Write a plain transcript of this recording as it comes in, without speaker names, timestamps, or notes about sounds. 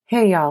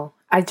Hey y'all,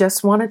 I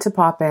just wanted to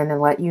pop in and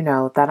let you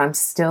know that I'm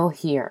still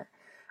here.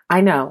 I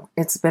know,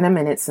 it's been a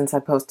minute since I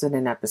posted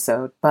an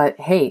episode, but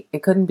hey,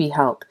 it couldn't be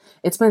helped.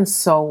 It's been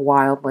so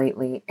wild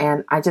lately,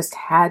 and I just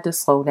had to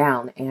slow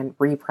down and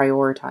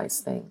reprioritize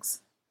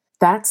things.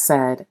 That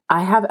said,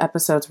 I have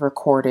episodes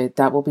recorded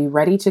that will be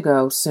ready to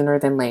go sooner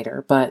than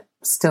later, but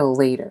still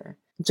later.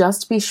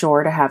 Just be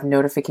sure to have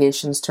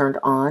notifications turned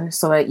on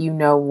so that you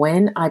know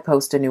when I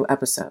post a new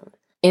episode.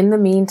 In the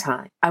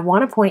meantime, I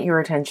want to point your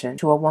attention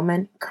to a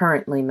woman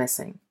currently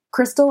missing.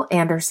 Crystal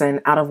Anderson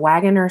out of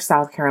Wagoner,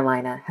 South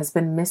Carolina, has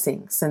been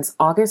missing since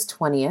August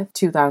 20th,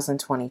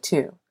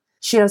 2022.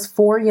 She has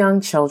 4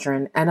 young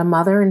children and a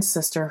mother and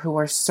sister who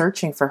are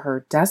searching for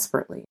her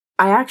desperately.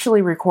 I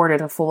actually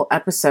recorded a full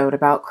episode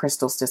about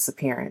Crystal's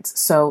disappearance,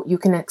 so you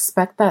can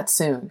expect that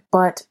soon.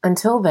 But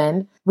until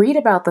then, read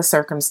about the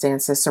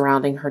circumstances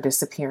surrounding her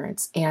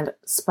disappearance and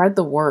spread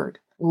the word.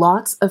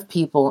 Lots of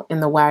people in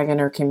the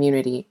Wagoner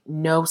community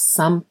know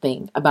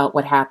something about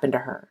what happened to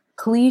her.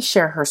 Please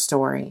share her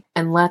story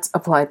and let's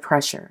apply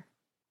pressure.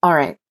 All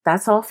right,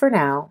 that's all for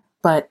now,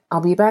 but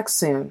I'll be back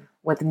soon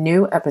with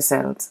new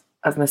episodes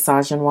of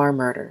Misogynoir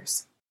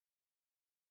Murders.